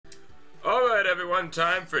everyone,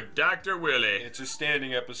 time for Dr. Willy. It's a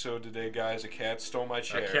standing episode today, guys. A cat stole my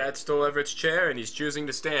chair. A cat stole Everett's chair, and he's choosing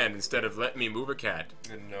to stand instead of letting me move a cat.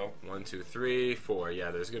 No. 1, 2, 3, 4. Yeah,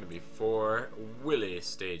 there's going to be 4 Willy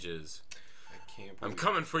stages. I can't believe I'm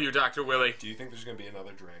coming for you, Dr. Willy. Do you think there's going to be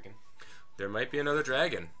another dragon? There might be another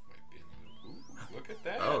dragon. Might be another... Ooh, look at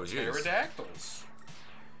that. Oh, jeez. Pterodactyls.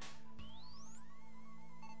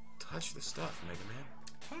 Touch the stuff, Mega Man.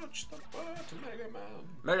 Touch the butt, Mega Man.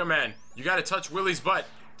 Mega Man, you gotta touch Willy's butt.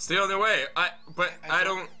 It's the only way. I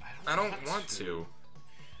don't want to.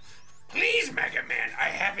 Please, Mega Man, I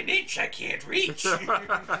have an itch I can't reach.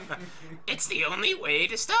 It's the only way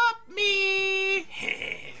to stop me.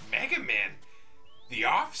 Mega Man, the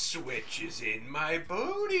off switch is in my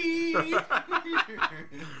booty.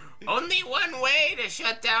 Only one way to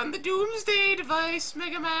shut down the Doomsday device,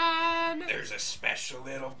 Mega Man. There's a special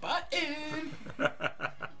little button.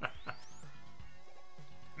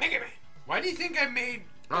 Mega Man, why do you think I made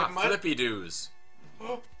Flippy Doos.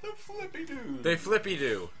 Oh, the Flippy Doos. They Flippy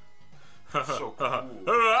Do. So cool.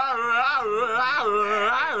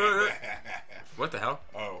 What the hell?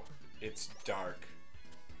 Oh, it's dark.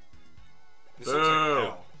 This looks like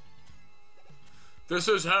hell. This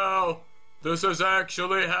is hell. This is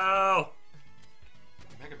actually hell.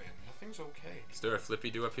 Mega Man, nothing's okay. Is there a Flippy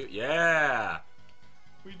Do up here? Yeah.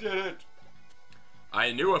 We did it.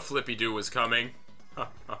 I knew a Flippy Do was coming.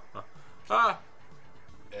 Ah.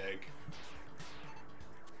 Egg.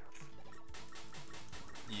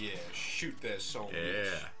 Yeah, shoot that son of a bitch.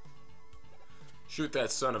 Yeah. Shoot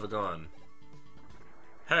that son of a gun.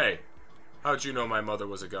 Hey, how'd you know my mother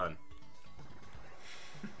was a gun?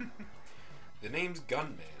 The name's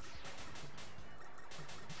Gunman.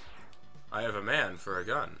 I have a man for a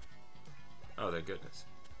gun. Oh, thank goodness.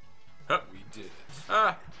 Huh. We did it.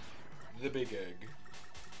 Ah! The big egg.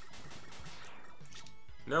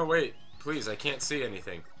 No, wait. Please, I can't see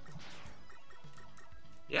anything.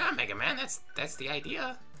 Yeah, Mega Man, that's the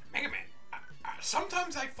idea. Mega Man,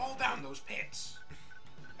 sometimes I fall down those pits.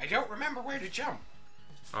 I don't remember where to jump.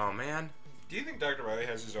 Oh, man. Do you think Dr. Wily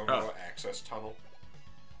has his own little access tunnel?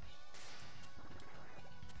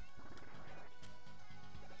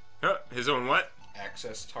 His own what?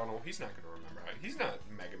 Access tunnel. He's not going to remember. He's not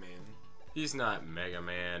Mega Man. He's not Mega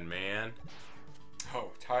Man, man.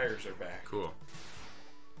 Oh, tires are back. Cool.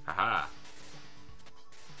 Haha.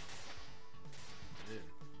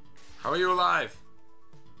 How are you alive?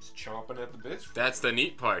 It's chomping at the bits. That's the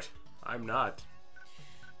neat part. I'm not.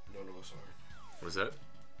 None of us are. Was it?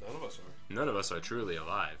 None of us are. None of us are truly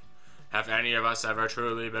alive. Have any of us ever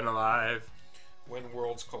truly been alive? When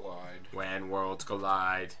worlds collide. When worlds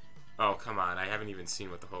collide. Oh, come on. I haven't even seen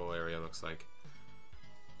what the whole area looks like.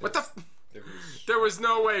 What the f- There was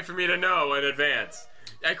no way for me to know in advance.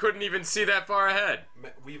 I couldn't even see that far ahead.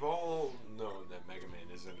 We've all known that Mega Man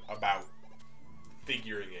isn't about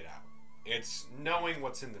figuring it out. It's knowing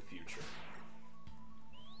what's in the future.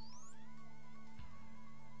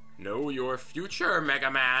 Know your future, Mega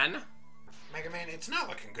Man. Mega Man, it's not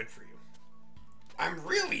looking good for you. I'm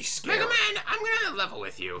really scared. Mega Man, I'm gonna level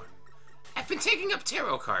with you. I've been taking up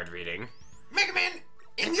tarot card reading. Mega Man,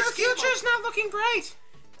 and your future's not looking bright.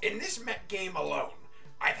 In this game alone,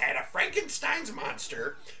 I've had a Frankenstein's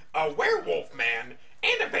monster, a werewolf man,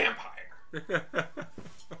 and a vampire.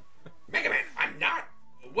 Mega Man, I'm not...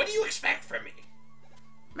 What do you expect from me?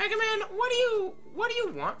 Mega Man, what do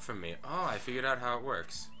you want from me? Oh, I figured out how it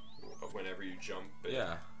works. Whenever you jump.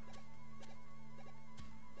 Yeah.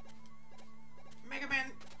 Mega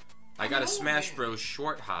Man, I got a Smash Bros.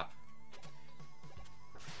 Short hop.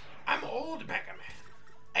 I'm old, Mega Man.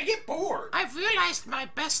 I get bored. I've realized my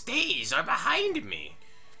best days are behind me.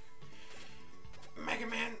 Mega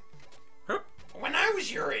Man, when I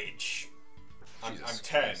was your age... I'm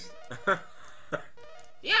 10.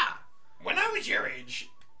 Yeah, when I was your age,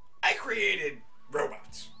 I created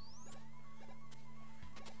robots.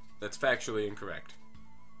 That's factually incorrect.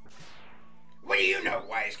 What do you know,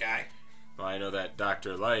 wise guy? Well, I know that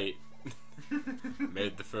Dr. Light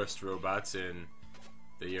made the first robots in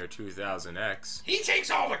the year 2000X. He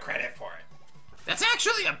takes all the credit for it. That's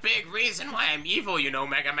actually a big reason why I'm evil, you know,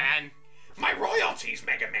 Mega Man. My royalties,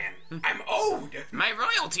 Mega Man. I'm owed. My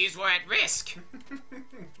royalties were at risk.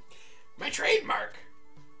 My trademark.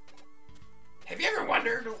 Have you ever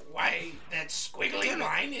wondered why that squiggly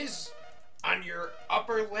line is on your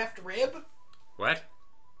upper left rib? What?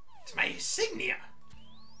 It's my insignia.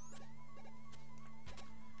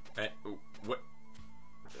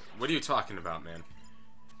 What are you talking about, man?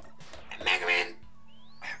 Mega Man,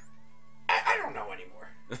 I don't know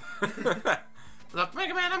anymore. Look,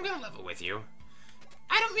 Mega Man, I'm gonna level with you.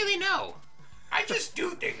 I don't really know. I just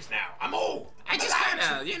do things now. I'm old. I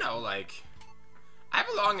Well, you know, like, I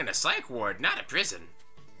belong in a psych ward, not a prison.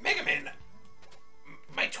 Mega Man,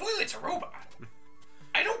 my toilet's a robot.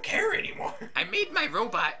 I don't care anymore. I made my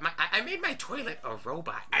robot. I made my toilet a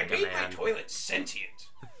robot. I made my toilet sentient.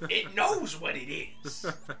 It knows what it is.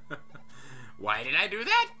 Why did I do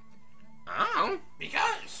that? Oh.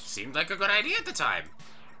 Because. Seemed like a good idea at the time.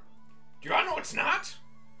 Do you all know it's not?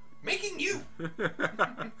 Making you.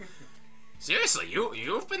 Seriously,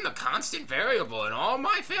 you've been the constant variable in all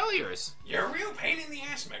my failures. You're a real pain in the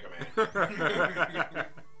ass, Mega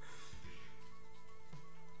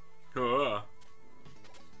Man.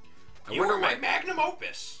 You were my magnum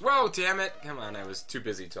opus. Whoa, damn it. Come on, I was too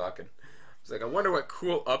busy talking. I was like, I wonder what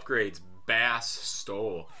cool upgrades Bass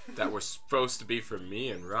stole that were supposed to be for me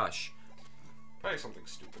and Rush. Probably something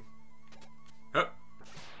stupid. Huh.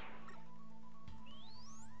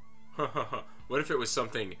 What if it was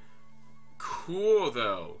something cool,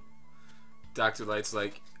 though? Dr. Light's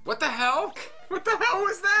like, what the hell? What the hell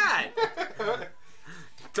was that?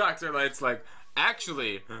 Dr. Light's like,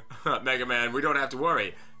 actually, Mega Man, we don't have to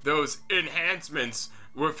worry. Those enhancements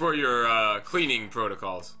were for your cleaning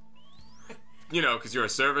protocols. You know, because you're a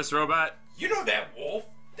service robot. You know that wolf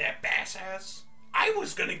that Bass has? I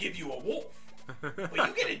was gonna give you a wolf, but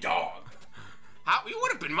you get a dog. You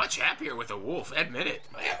would have been much happier with a wolf, admit it.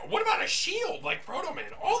 Yeah, what about a shield like Proto Man?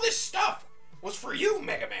 All this stuff was for you,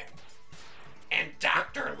 Mega Man. And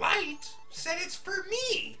Dr. Light said it's for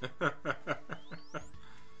me.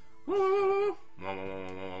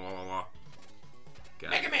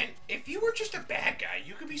 Mega Man, if you were just a bad guy,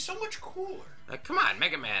 you could be so much cooler. Come on,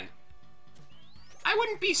 Mega Man. I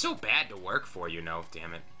wouldn't be so bad to work for, you know,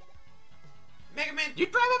 damn it. Mega Man,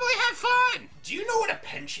 you'd probably have fun. Do you know what a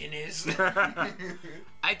pension is?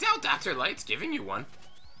 I doubt Dr. Light's giving you one.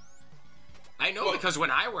 I know because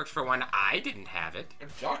when I worked for one, I didn't have it.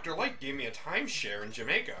 Dr. Light gave me a timeshare in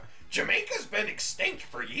Jamaica. Jamaica's been extinct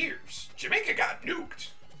for years. Jamaica got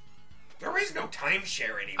nuked. There is no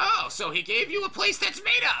timeshare anymore. Oh, so he gave you a place that's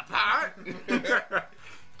made up, huh?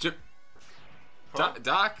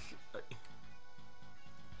 Doc,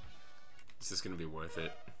 is this gonna be worth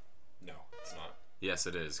it? No, it's not. Yes,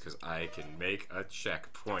 it is, because I can make a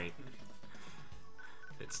checkpoint.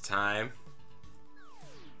 It's time.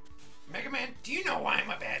 Mega Man, do you know why I'm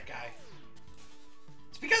a bad guy?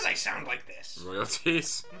 It's because I sound like this.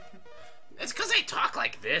 Royalties? It's because I talk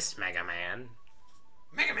like this, Mega Man.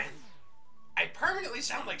 Mega Man, I permanently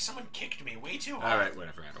sound like someone kicked me way too hard. Alright,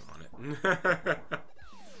 whatever, I don't want it.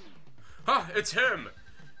 Huh, it's him!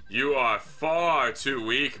 You are far too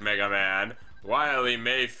weak, Mega Man. Wily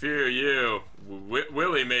may fear you,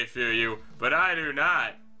 Willy may fear you, but I do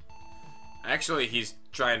not. Actually, he's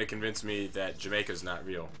trying to convince me that Jamaica's not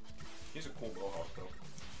real. He's a cool mohawk, though.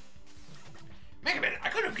 Mega Man, I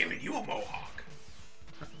could have given you a mohawk.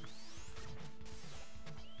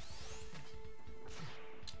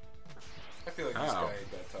 I feel like this guy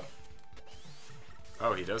ain't that tough.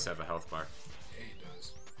 Oh, he does have a health bar. Yeah, he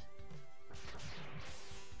does.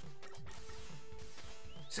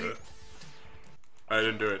 See? I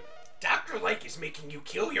didn't do it. Dr. Light is making you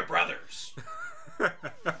kill your brothers.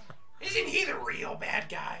 Isn't he the real bad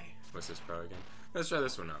guy? What's this pro again? Let's try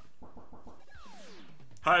this one out.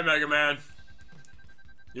 Hi, Mega Man.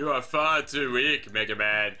 You are far too weak, Mega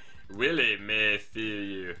Man. Willy may fear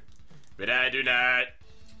you, but I do not.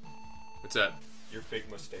 What's up? Your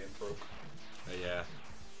Figma stand broke. Oh, yeah.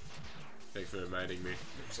 Thanks for reminding me.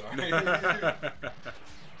 I'm sorry.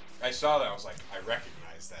 I saw that. I was like, I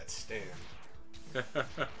recognize that stand.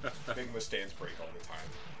 Figma stands break all the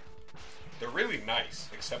time. They're really nice,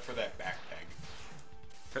 except for that back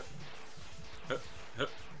peg.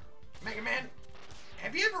 Mega Man,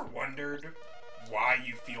 have you ever wondered why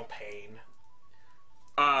you feel pain?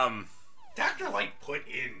 Dr. Light put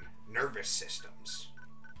in nervous systems.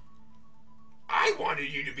 I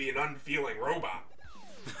wanted you to be an unfeeling robot.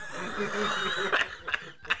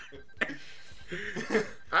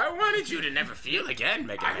 I wanted you to never feel again,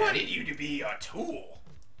 Mega Man. I wanted you to be a tool.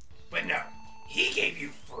 But no, he gave you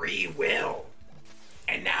free will.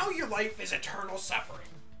 And now your life is eternal suffering.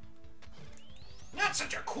 Not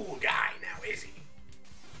such a cool guy now, is he?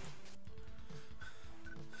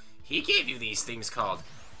 He gave you these things called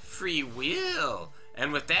free will.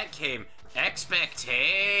 And with that came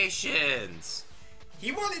expectations.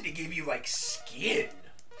 He wanted to give you, like, skin.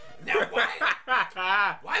 Now,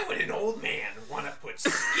 why would an old man want to put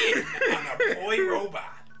skin on a boy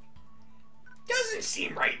robot? Doesn't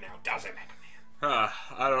seem right now, does it, Mega Man?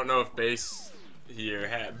 I don't know if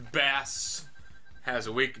Bass has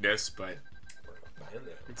a weakness, but And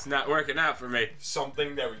It's not working out for me.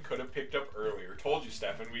 something that we could have picked up earlier. Told you,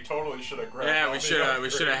 Stefan. We totally should have grabbed. Yeah, all we the should have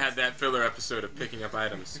upgrades. had that filler episode of picking up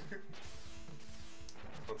items.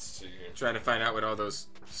 Let's see. Trying to find out what all those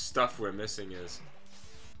stuff we're missing is.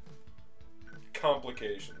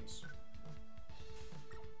 Complications.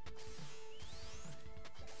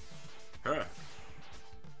 Huh.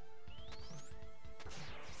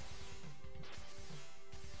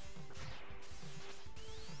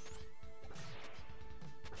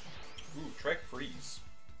 Ooh, try freeze.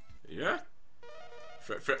 Yeah?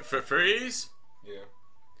 Freeze? Yeah.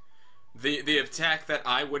 The attack that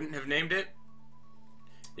I wouldn't have named it?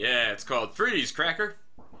 Yeah, it's called Freeze, Cracker.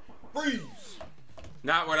 Freeze!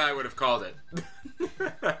 Not what I would have called it.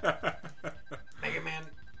 Mega Man,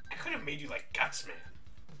 I could have made you like Guts Man.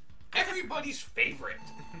 Everybody's favorite.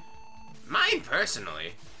 Mine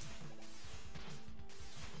personally.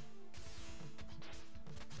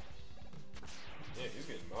 Yeah, he's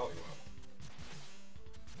getting mollywopped.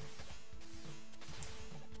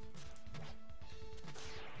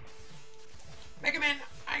 Mega Man,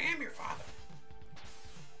 I am your father.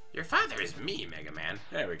 Your father is me, Mega Man.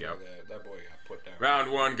 There we go. That boy got put down.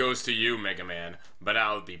 Round 1 goes to you, Mega Man, but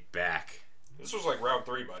I'll be back. This was like round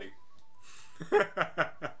 3, buddy.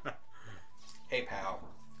 Hey, pal.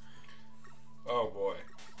 Oh boy,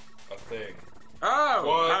 a thing. Oh,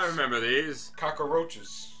 What? I remember these.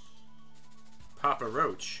 Cockroaches. Papa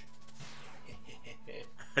Roach.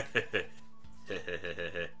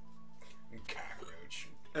 Cockroach.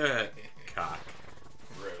 Cock.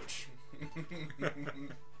 Roach.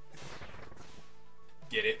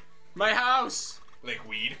 Get it? My house! Like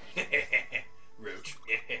weed. Roach.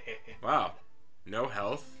 Wow. No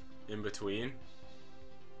health in between.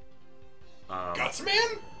 Guts Man?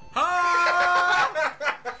 Ah!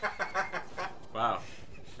 Wow.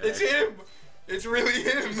 It's him! It's really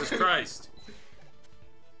him! Jesus Christ.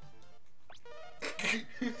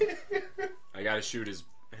 I gotta shoot his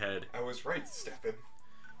head. I was right, Stefan.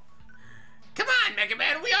 Come on, Mega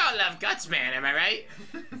Man, we all love Guts Man, am I right?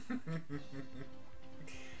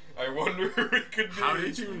 I wonder who it could be. How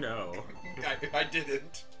did you know? I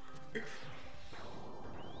didn't.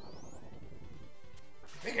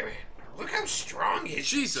 Mega Man, look how strong his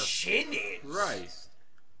Jesus chin is. Christ.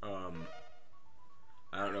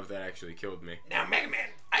 I don't know if that actually killed me. Now, Mega Man,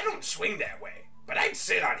 I don't swing that way, but I'd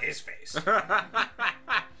sit on his face. Look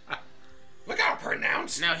how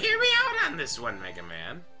pronounced. Now hear me out on this one, Mega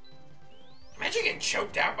Man. Imagine getting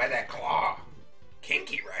choked out by that claw.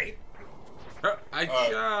 Kinky, right? I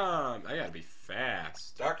jumped. I gotta be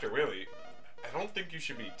fast. Dr. Willie, I don't think you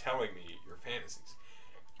should be telling me your fantasies.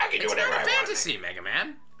 I can do It's whatever not I a want. fantasy, Mega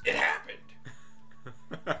Man. It happened.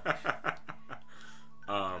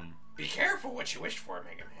 Be careful what you wish for,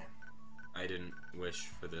 Mega Man. I didn't wish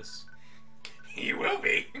for this. You will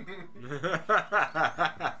be.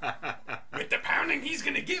 With the pounding he's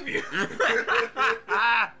gonna give you.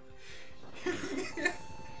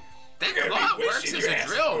 That You're gonna claw be works wishing as you a asked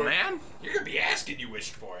drill, for it. man. You're gonna be asking you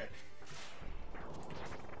wished for it.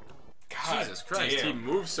 God Jesus Christ, damn. he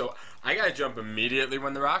moves so... I gotta jump immediately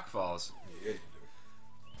when the rock falls. Yeah,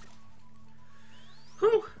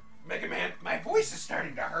 Whew. Mega Man, my voice is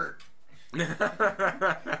starting to hurt. I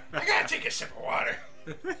gotta take a sip of water.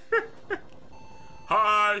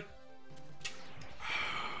 Hi!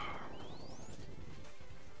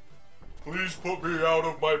 Please put me out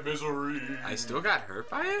of my misery. I still got hurt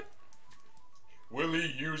by it?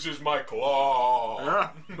 Willie uses my claw.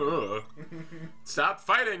 Stop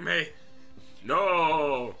fighting me!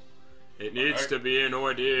 No! It needs to be an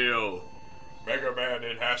ordeal. Mega Man,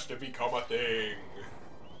 it has to become a thing.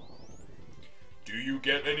 Do you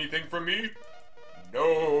get anything from me?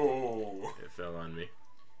 No. It fell on me.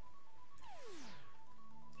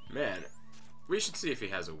 Man, we should see if he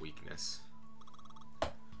has a weakness.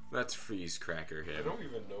 Let's freeze Cracker I him. don't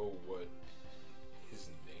even know what his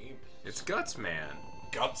name is. It's Guts Man.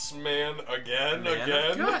 Guts Man again? Man of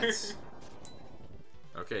again? Guts.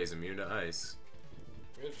 Okay, he's immune to ice.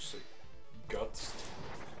 I'm gonna just say Guts.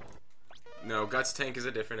 No, Guts Tank is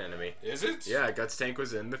a different enemy. Is it? Yeah, Guts Tank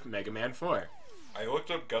was in the Mega Man 4. I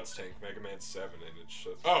looked up Guts Tank Mega Man 7 and it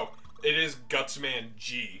showed. Oh, it is Guts Man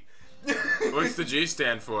G. What's the G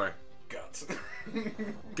stand for? Guts.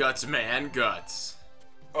 Guts Man Guts.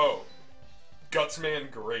 Oh, Guts Man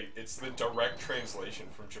Great. It's the direct translation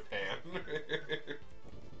from Japan.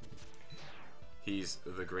 He's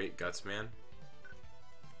the Great Guts Man.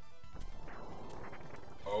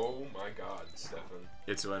 Oh my god, Stefan.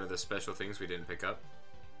 It's one of the special things we didn't pick up.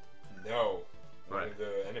 No. One What? of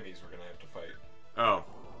the enemies we're gonna have to fight. Oh.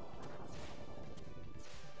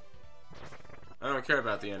 I don't care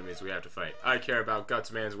about the enemies we have to fight. I care about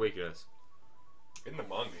Guts Man's weakness. In the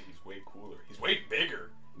manga, he's way cooler. He's way bigger.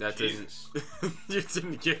 That Jesus. doesn't... You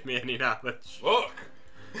didn't give me any knowledge. Look!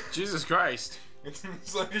 Jesus Christ.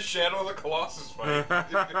 It's like a Shadow of the Colossus fight.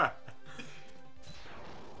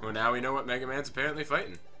 Well, now we know what Mega Man's apparently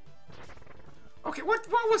fighting. Okay, what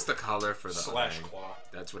was the color for the Slash thing? claw.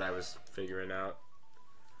 That's what I was figuring out.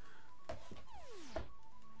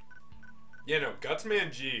 Yeah, no,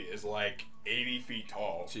 Gutsman G is like 80 feet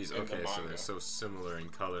tall. Jeez, in okay, the so manga. they're so similar in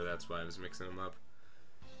color, that's why I was mixing them up.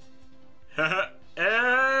 Hey,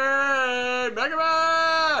 Mega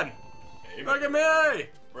Man! Hey, Mega Man!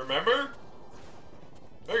 Remember?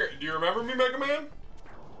 Do you remember me, Mega Man?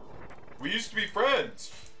 We used to be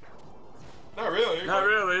friends. Not really. Not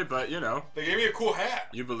really, but you know. They gave me a cool hat.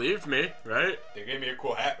 You believed me, right? They gave me a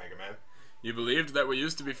cool hat, Mega Man. You believed that we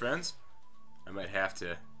used to be friends? I might have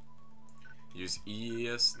to use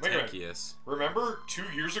Eus Mega Man. Techius. Remember 2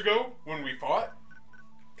 years ago when we fought?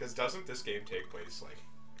 Because doesn't this game take place like...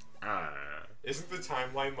 Isn't the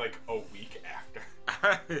timeline like a week after?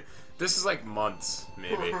 This is like months,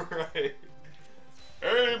 maybe. Right.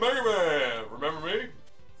 Hey, Mega Man! Remember me?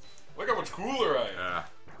 Look how much cooler I am.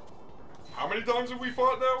 How many times have we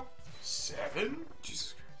fought now? 7?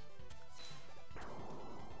 Jesus Christ.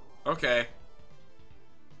 Okay.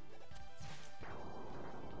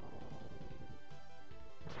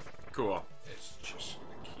 Cool. It's just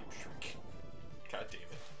gonna keep shrinking. God damn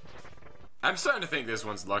it. I'm starting to think this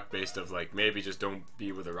one's luck-based of, like, maybe just don't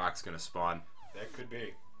be where the rock's gonna spawn. That could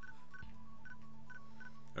be.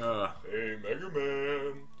 Hey, Mega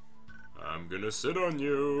Man. I'm gonna sit on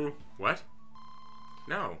you. What?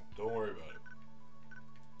 No. Don't worry about it.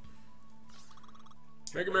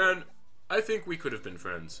 Mega Man, I think we could have been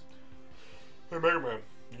friends. Hey, Mega Man.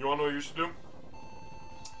 You wanna know what you used to do?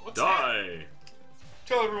 What's Die! that?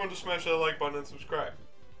 Tell everyone to smash that like button and subscribe.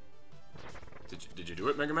 Did you do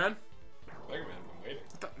it, Mega Man? Mega Man, I'm waiting.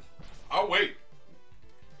 I'll wait.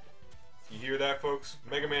 You hear that, folks?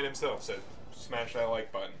 Mega Man himself said, smash that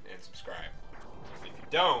like button and subscribe. If you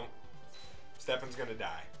don't, Stefan's gonna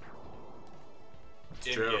die.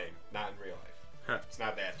 In true. game, not in real life. Huh. It's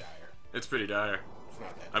not that dire. It's pretty dire. It's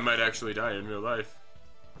not that I might actually die in real life.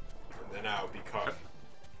 And then I'll become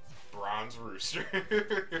Bronze Rooster.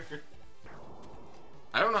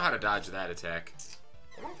 I don't know how to dodge that attack.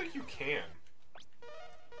 I don't think you can.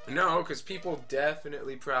 No, because people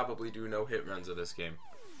definitely probably do no hit runs of this game.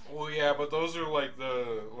 Well, yeah, but those are like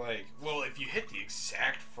the, well, if you hit the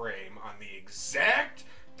exact frame on the exact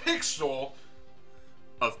pixel.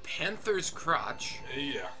 Of Panther's crotch.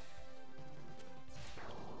 Yeah.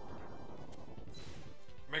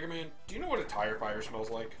 Mega Man, do you know what a tire fire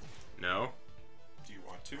smells like? No. Do you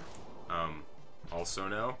want to? Also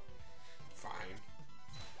no. Fine.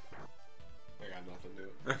 I got nothing to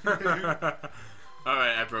it.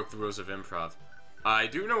 Alright, I broke the rules of improv. I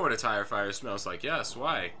do know what a tire fire smells like, yes,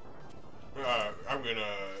 why?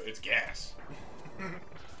 It's gas.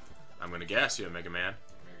 I'm gonna gas you, Mega Man.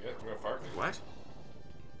 I'm gonna fart. What?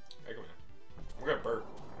 Mega Man. I'm gonna burp.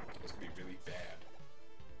 This could be really bad.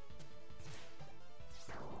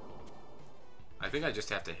 I think I just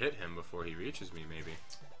have to hit him before he reaches me, maybe.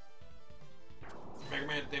 Mega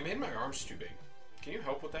Man, they made my arms too big. Can you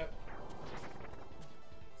help with that?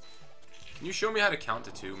 Can you show me how to count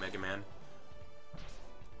to 2, Mega Man?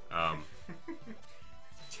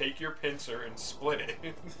 Take your pincer and split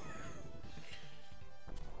it.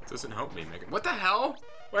 Doesn't help me, Mega. What the hell?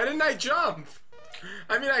 Why didn't I jump?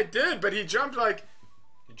 I mean, I did, but he jumped like...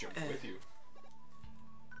 He jumped with you.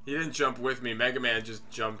 He didn't jump with me. Mega Man just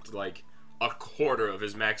jumped like a quarter of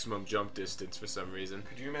his maximum jump distance for some reason.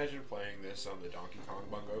 Could you imagine playing this on the Donkey Kong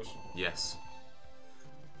bongos? Yes.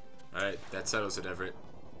 Alright, that settles it, Everett.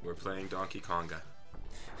 We're playing Donkey Konga.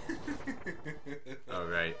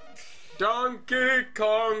 Alright. Donkey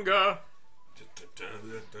Konga!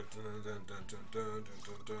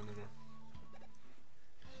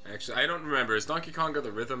 Actually, I don't remember. Is Donkey Konga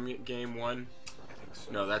the rhythm game one? I think so.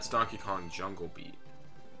 No, that's Donkey Kong Jungle Beat.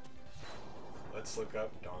 Let's look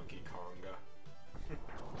up Donkey Konga.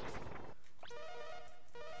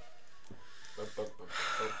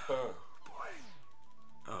 Boy.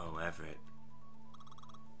 Oh, Everett.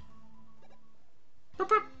 Boop,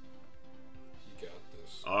 boop. You got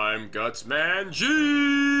this. I'm Gutsman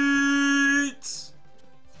Jeets!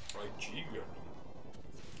 Like G Gundam.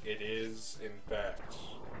 It is, in fact,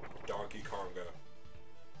 Donkey Konga.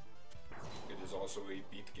 It is also a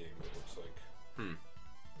beat game, it looks like.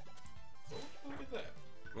 Oh, look at that.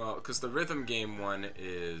 Well, because the rhythm game one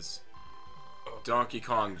is Donkey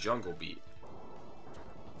Kong Jungle Beat.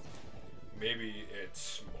 maybe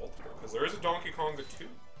it's multiple, because there is a Donkey Konga 2.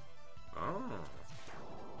 Oh.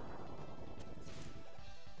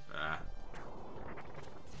 Ah.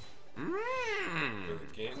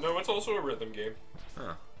 Game. No, it's also a rhythm game.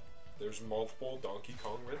 Huh. There's multiple Donkey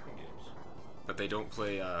Kong rhythm games. But they don't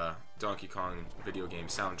play Donkey Kong video game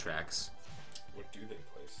soundtracks. What do they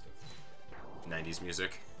play, stuff? 90s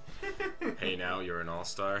music. Hey now, you're an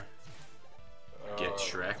all-star. Get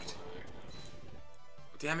Shrek'd.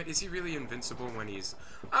 Damn it, is he really invincible when he's...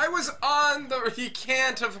 I was on the... He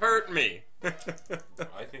can't have hurt me! I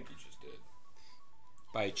think he just did.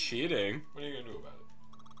 By cheating. What are you gonna do about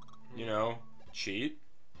it? You know, cheat.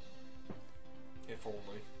 If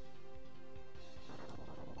only.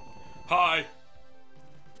 Hi!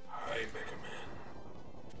 Hi, Mega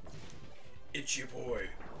Man. It's your boy,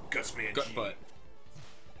 Gutsman Gut G. butt.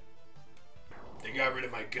 They got rid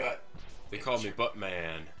of my gut. They call me Butt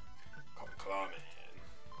Man. Call me Claw Man.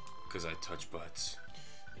 Because I touch butts.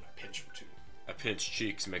 And I pinch them too. I pinch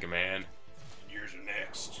cheeks, Mega Man. And yours are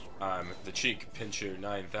next. I'm the cheek pincher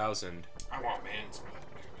 9000. I want man's butt,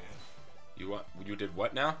 Mega Man. You did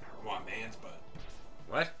what now? I want man's butt.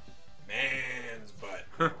 What? Man's butt.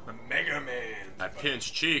 Mega Man's I butt.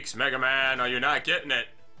 pinch cheeks, Mega Man. Are you not getting it?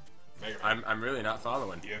 Mega Man. I'm really not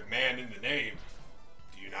following. You have man in the name.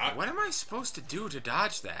 Do you not? What am I supposed to do to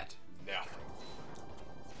dodge that? Nothing.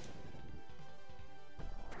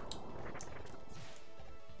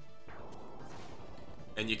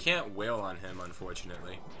 And you can't wail on him,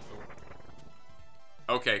 unfortunately.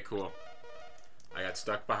 Okay, cool. I got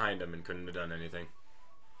stuck behind him and couldn't have done anything.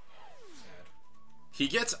 Sad. He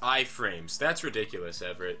gets iframes. That's ridiculous,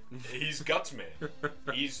 Everett. He's Gutsman.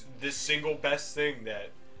 He's the single best thing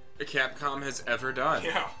that... Capcom has ever done.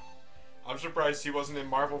 Yeah. I'm surprised he wasn't in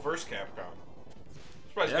Marvel vs. Capcom.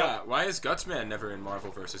 Surprised Yeah, why is Gutsman never in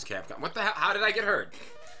Marvel vs. Capcom? What the hell? How did I get hurt?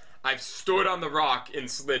 I've stood on the rock and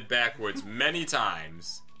slid backwards many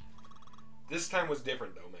times. This time was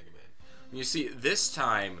different, though, Mega Man. You see, this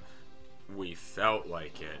time, we felt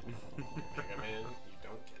like it. Mega Man, you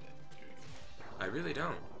don't get it, do you? I really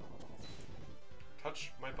don't.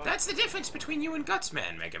 Touch my butt. That's the difference between you and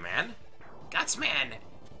Gutsman, Mega Man. Gutsman,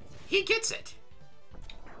 he gets it.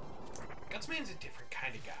 Gutsman's a different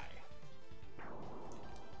kind of guy.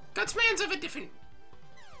 Gutsman's of a different...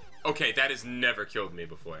 Okay, that has never killed me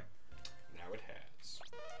before. Now it has.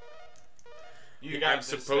 I'm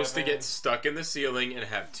supposed to get stuck in the ceiling and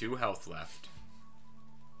have 2 health left.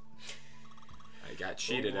 I got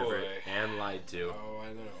cheated, boy. Everett, and lied to. Oh,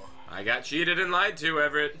 I know. I got cheated and lied to,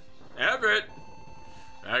 Everett. Everett!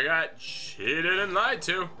 I got cheated and lied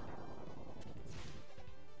to.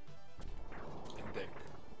 And think.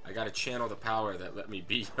 I gotta channel the power that let me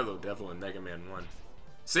beat Yellow Devil in Mega Man 1.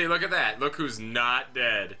 See, look at that. Look who's not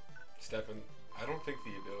dead. Stefan, I don't think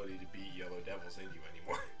the ability to beat Yellow Devil's in you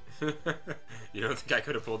anymore. You don't think I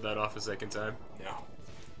could have pulled that off a second time? No.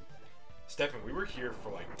 Stefan, we were here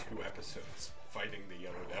for like 2 episodes fighting the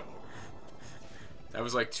Yellow Devil. That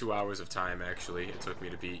was like 2 hours of time, actually. It took me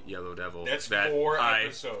to beat Yellow Devil. That's that 4 I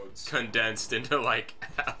episodes. Condensed into like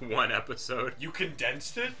 1 episode. You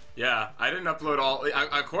condensed it? Yeah, I didn't upload all.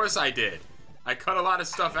 Of course I did. I cut a lot of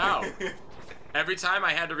stuff out. Every time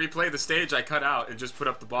I had to replay the stage, I cut out and just put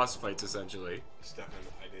up the boss fights, essentially. Stefan,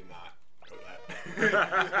 I did not know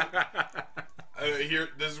that.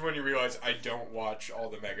 This is when you realize I don't watch all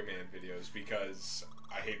the Mega Man videos because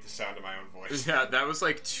I hate the sound of my own voice. Yeah, that was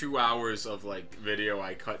like 2 hours of like video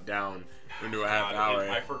I cut down into a half hour.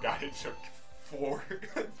 I forgot it took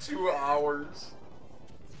 2 hours.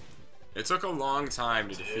 It took a long time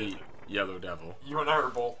to defeat Yellow Devil. You and I were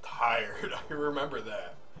both tired. I remember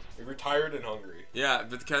that. We were tired and hungry. Yeah,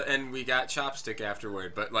 and we got Chopstick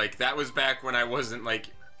afterward, but like that was back when I wasn't like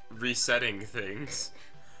resetting things.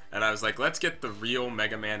 And I was like, let's get the real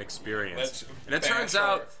Mega Man experience. And it turns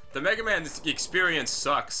out the Mega Man experience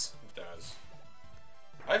sucks. It does.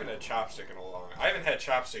 I haven't had Chopstick in a long... I haven't had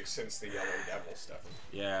Chopstick since the Yellow Devil stuff.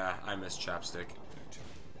 Yeah, I miss Chopstick.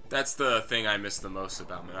 That's the thing I miss the most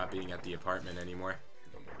about not being at the apartment anymore.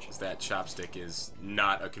 Is that Chopstick is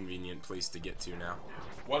not a convenient place to get to now.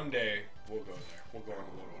 One day, we'll go there. We'll go on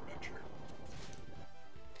a little adventure.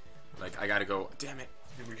 Like, I gotta go, damn it,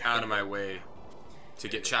 out of my way to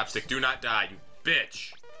get Chopstick. Do not die, you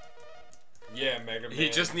bitch! Yeah, Mega Man. He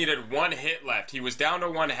just needed 1 hit left. He was down to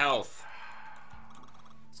 1 health.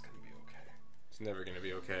 It's gonna be okay. It's never gonna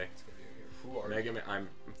be okay. It's gonna be okay. Who are Mega Man, I'm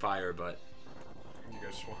Fire, but... You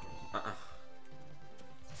guys swap.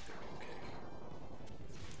 It's gonna be okay.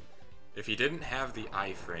 If he didn't have the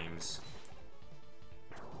iframes...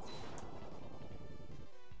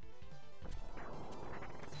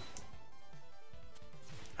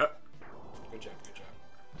 Huh.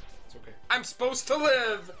 I'm supposed to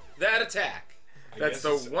live that attack. That's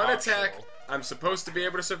the one attack I'm supposed to be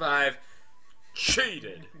able to survive.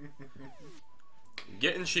 Cheated.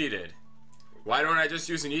 Getting cheated. Why don't I just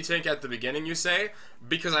use an E-Tank at the beginning, you say?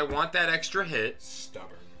 Because I want that extra hit.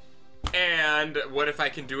 Stubborn. And what if I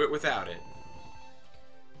can do it without it?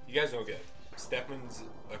 You guys don't get it. Stefan's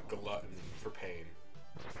a glutton for pain.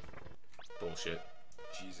 Bullshit.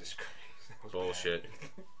 Jesus Christ. Bullshit.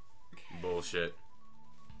 Bullshit.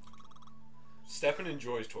 Stefan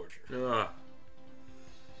enjoys torture. Ugh.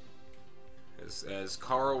 As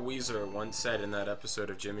Carl Weezer once said in that episode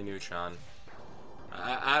of Jimmy Neutron,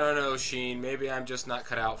 I don't know, Sheen. Maybe I'm just not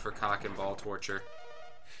cut out for cock and ball torture.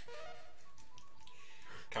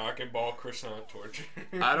 Cock and ball croissant torture.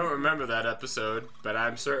 I don't remember that episode, but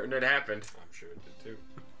I'm certain it happened. I'm sure it did too.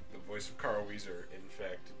 The voice of Carl Weezer, in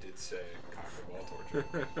fact, did say cock and ball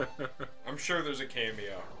torture. I'm sure there's a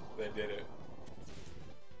cameo that did it.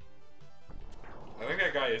 I think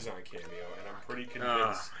that guy is on Cameo, and I'm pretty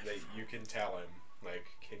convinced that you can tell him, like,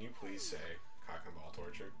 can you please say cock and ball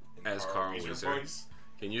torture? As Carl Weezer.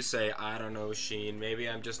 Can you say, I don't know, Sheen, maybe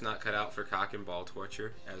I'm just not cut out for cock and ball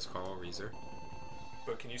torture, as Carl Weezer?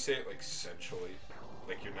 But can you say it, like, sensually?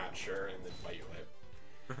 Like you're not sure, and then bite your lip?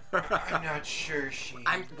 I'm not sure, Sheen.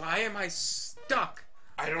 Why am I stuck?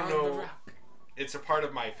 I don't know. It's a part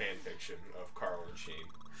of my fan fiction of Carl and Sheen.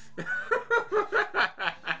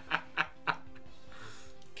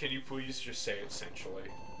 Can you please just say it sensually?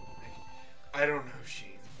 I don't know,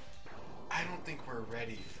 Sheen. I don't think we're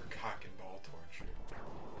ready for cock and ball torture.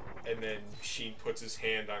 And then Sheen puts his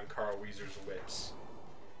hand on Carl Weezer's lips.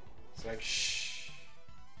 It's like, shh.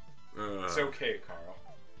 It's okay, Carl.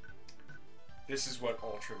 This is what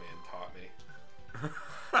Ultraman taught me.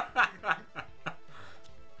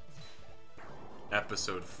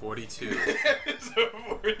 Episode 42. Episode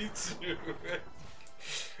 42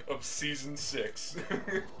 of season 6.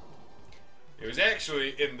 It was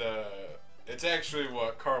actually in the... It's actually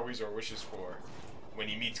what Carl Weezer wishes for when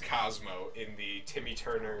he meets Cosmo in the Timmy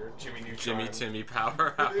Turner, Jimmy Neutron. Timmy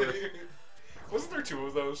Power Hour. Wasn't there 2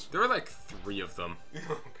 of those? There were like 3 of them.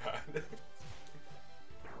 Oh, God.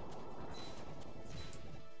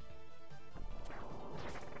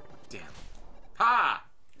 Damn. Ha!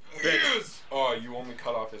 Yes! Oh, you only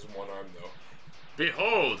cut off his one arm, though.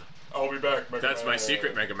 Behold! I'll be back, Mega That's Man. my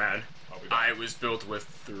secret, Mega Man. I'll be back. I was built with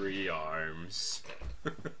 3 arms.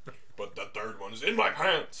 But the 3rd one's in my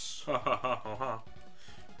pants! We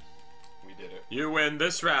did it. You win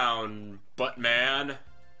this round, butt man.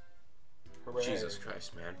 Hooray. Jesus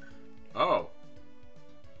Christ, man. Oh.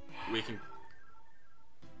 We can...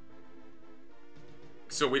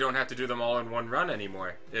 So we don't have to do them all in one run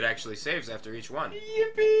anymore. It actually saves after each one.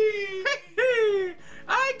 Yippee!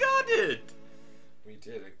 I got it! We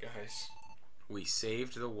did it, guys. We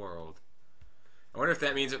saved the world. I wonder if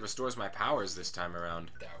that means it restores my powers this time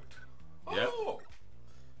around. Doubt. Yep. Oh!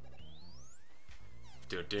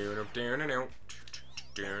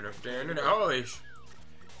 Holy sh...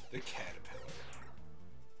 The caterpillar.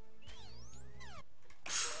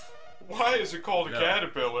 Why is it called a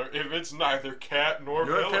caterpillar if it's neither cat nor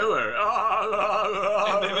pillar?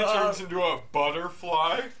 And then it turns into a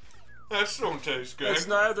butterfly? That don't taste good. It's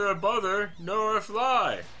neither a butter nor a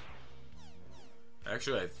fly.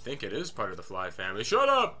 Actually, I think it is part of the fly family. Shut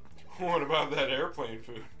up! What about that airplane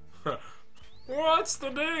food? What's the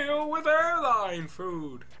deal with airline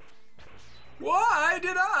food? Why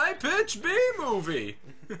did I pitch B-movie?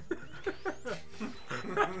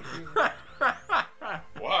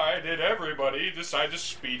 Why did everybody decide to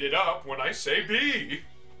speed it up when I say B?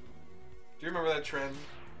 Do you remember that trend?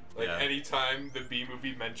 Like, anytime the B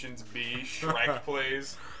movie mentions B, Shrek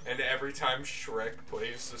plays, and every time Shrek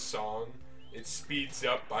plays the song, it speeds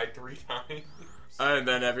up by 3 times. And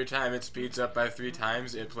then every time it speeds up by 3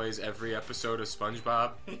 times, it plays every episode of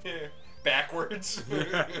SpongeBob. Yeah. Backwards.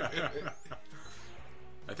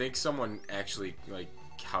 I think someone actually, like,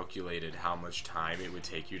 calculated how much time it would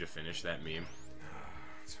take you to finish that meme.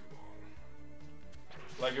 Too long.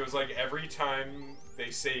 Like, it was like every time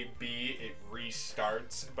they say B, it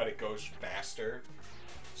restarts, but it goes faster.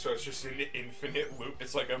 So it's just an infinite loop.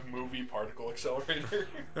 It's like a movie particle accelerator.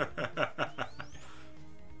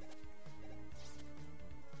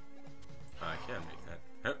 I can make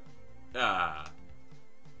that. Ah.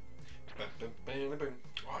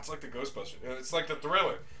 Oh, it's like the Ghostbusters. It's like the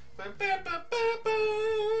Thriller.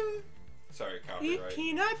 Sorry, copyright.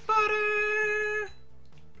 Peanut butter.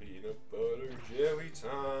 Peanut butter jelly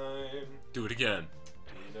time. Do it again.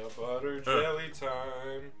 Peanut butter jelly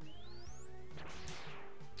time.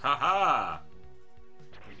 Haha.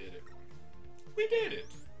 We did it. We did it.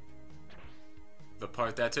 The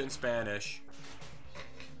part that's in Spanish.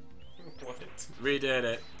 What? We did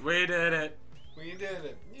it. We did it. We did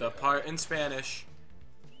it. Yeah. The part in Spanish.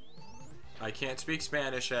 I can't speak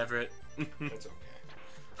Spanish, Everett. That's okay.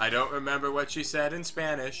 I don't remember what she said in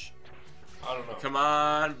Spanish. I don't know. Come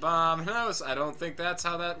on, bomb house. I don't think that's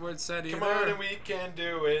how that word said either. Come on and we can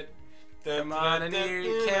do it. Come on and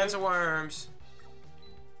eat cans of worms.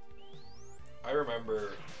 I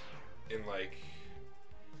remember in like,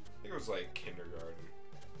 I think it was like kindergarten,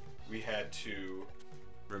 we had to...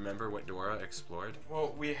 Remember what Dora explored?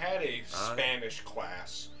 Well, we had a Spanish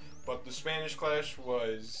class, but the Spanish class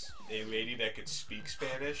was a lady that could speak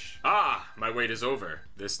Spanish. Ah, my wait is over.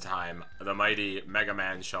 This time, the mighty Mega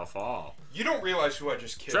Man shall fall. You don't realize who I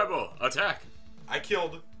just killed. Treble, attack. I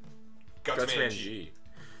killed Gutsman G. G.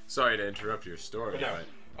 Sorry to interrupt your story,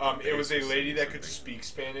 but it was a lady that could speak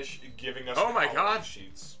Spanish, giving us oh my god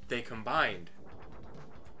sheets. They combined.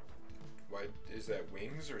 Why is that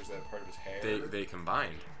wings or is that part of his hair? They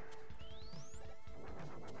combined.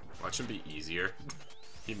 Watch him be easier.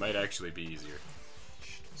 He might actually be easier.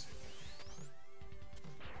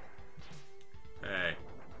 Hey.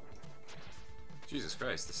 Jesus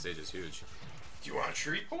Christ, the stage is huge. Do you want a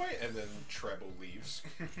treat, boy? And then Treble leaves.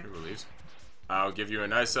 Treble leaves. I'll give you a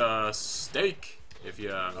nice steak if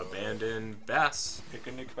you abandon Bass.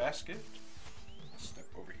 Picnic basket. Step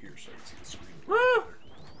over here so I can see the screen. Woo!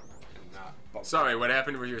 And not sorry, what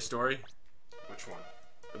happened with your story? Which one?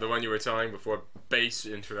 The one you were telling before Bass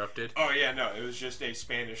interrupted. Oh yeah, no, it was just a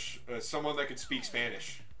Spanish, someone that could speak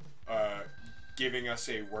Spanish, giving us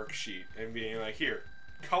a worksheet and being like, here,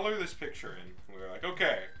 color this picture in. And we were like,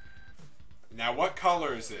 okay. Now what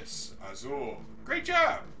color is this? Azul. Great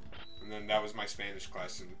job! And then that was my Spanish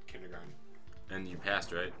class in kindergarten. And you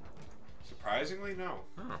passed, right? Surprisingly, no.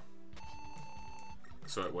 Oh.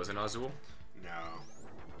 So it wasn't Azul? No.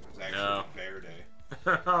 It was actually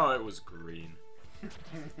Verde. Oh, it was green. Man.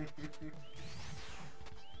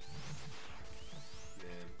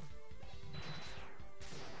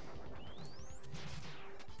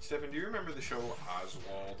 Stephen, do you remember the show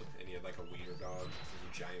Oswald? And he had like a wiener dog and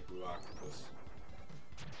a giant blue octopus?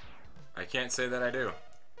 I can't say that I do.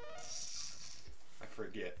 I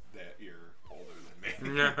forget that you're older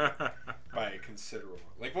than me. By considerable.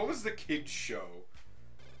 Like, what was the kids show?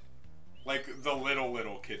 Like, the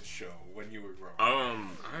little kids show when you were growing up?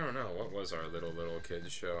 I don't know. What was our little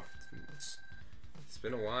kids show? It's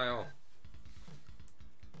been a while.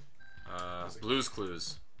 Blue's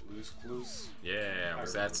Clues. Blue's Clues? Yeah,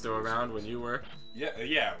 was that still around when you were? Yeah,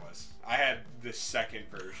 it was. I had the second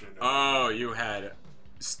version. Oh, you had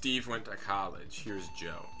Steve went to college. Here's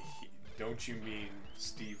Joe. Don't you mean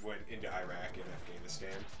Steve went into Iraq and Afghanistan?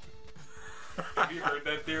 Have you heard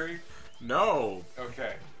that theory? No.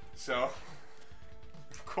 Okay, so,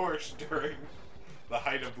 of course, during the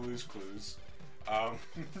height of Blue's Clues,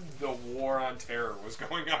 the war on terror was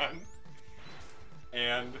going on.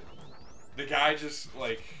 And the guy just,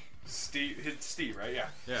 like, Steve, right? Yeah.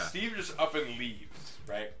 Yeah. Steve just up and leaves,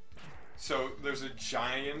 right? So there's a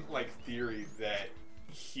giant, like, theory that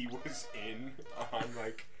he was in on,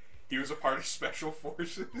 like, he was a part of Special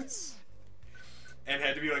Forces and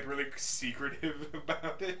had to be, like, really secretive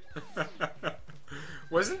about it.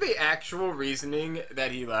 Wasn't the actual reasoning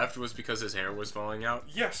that he left was because his hair was falling out?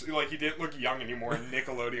 Yes, like, he didn't look young anymore, and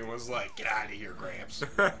Nickelodeon was like, get out of here, Gramps.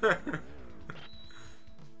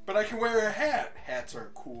 But I can wear a hat. Hats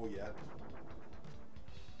aren't cool yet.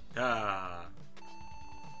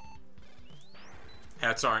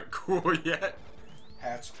 Hats aren't cool yet.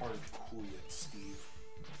 Hats aren't cool yet, Steve.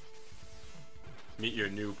 Meet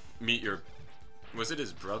your, was it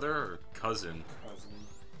his brother or cousin? Cousin.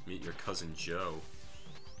 Meet your cousin Joe.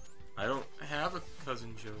 I don't have a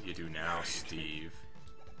cousin Joe. You do now, Steve.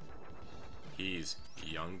 He's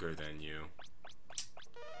younger than you.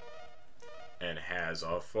 And has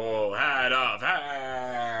a full head of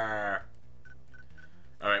hair.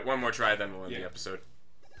 Alright, one more try, then we'll end the episode.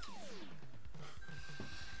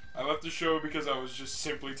 I left the show because I was just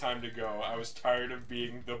simply time to go. I was tired of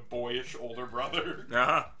being the boyish older brother.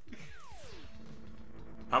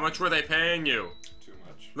 How much were they paying you? Too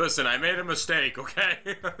much. Listen, I made a mistake, okay?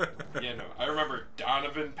 Yeah, no. I remember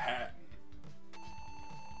Donovan Patton.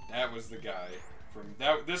 That was the guy from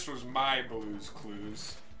that. This was my Blue's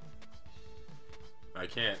Clues. I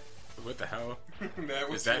can't. What the hell?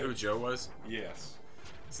 Is that who Joe was? Yes.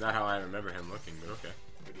 It's not how I remember him looking, but okay.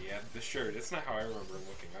 But he had the shirt. It's not how I remember him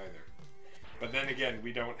looking either. But then again,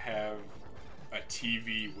 we don't have a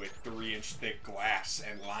TV with 3-inch thick glass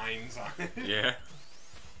and lines on it. Yeah.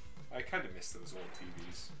 I kind of miss those old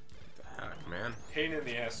TVs. What the heck, man? Pain in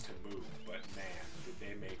the ass to move, but man, did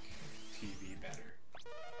they make TV better.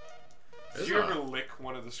 Did you ever lick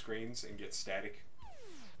one of the screens and get static?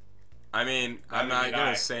 I mean, I'm not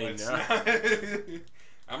gonna say no.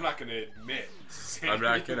 I'm not gonna admit. I'm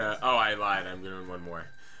not gonna. Oh, I lied. I'm doing one more.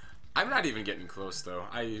 I'm not even getting close though.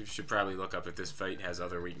 I should probably look up if this fight has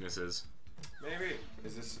other weaknesses. Maybe.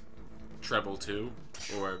 Is this treble 2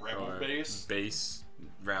 or bass? Bass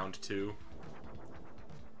round 2?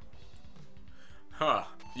 Huh.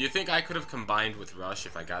 You think I could have combined with Rush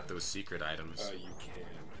if I got those secret items? You can.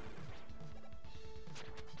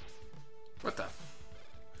 What the?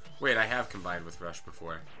 Wait, I have combined with Rush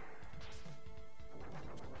before.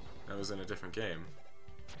 That was in a different game.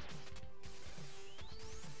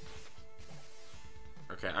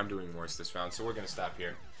 Okay, I'm doing worse this round, so we're gonna stop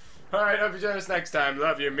here. Alright, hope you join us next time.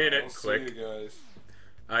 Love you, mean it. Click. See you guys.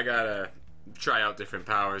 I gotta try out different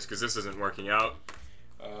powers, because this isn't working out.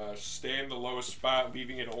 Stay in the lowest spot,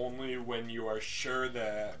 leaving it only when you are sure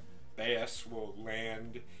that Bass will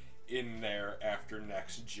land in there after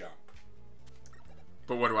next jump.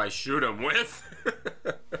 But what do I shoot him with? You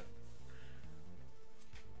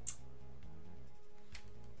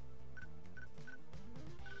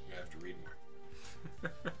have to read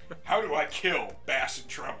more. How do I kill Bass in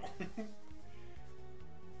trouble?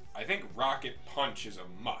 I think Rocket Punch is a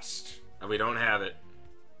must. And we don't have it.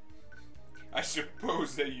 I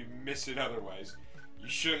suppose that you miss it otherwise. You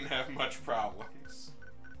shouldn't have much problems.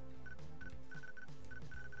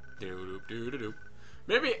 Doo-doop-doo-doo-doop.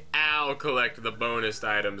 Maybe I'll collect the bonus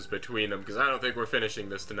items between them, because I don't think we're finishing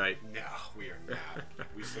this tonight. No, we are not.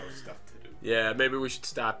 We still have stuff to do. Yeah, maybe we should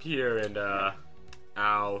stop here and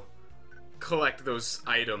I'll collect those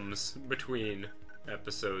items between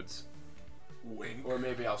episodes. Wink. Or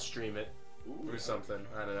maybe I'll stream it. Ooh, or something.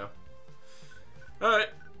 I don't know. Alright.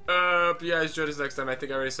 Hope you guys join us next time. I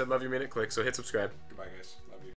think I already said love you, mean it, click, so hit subscribe. Goodbye, guys.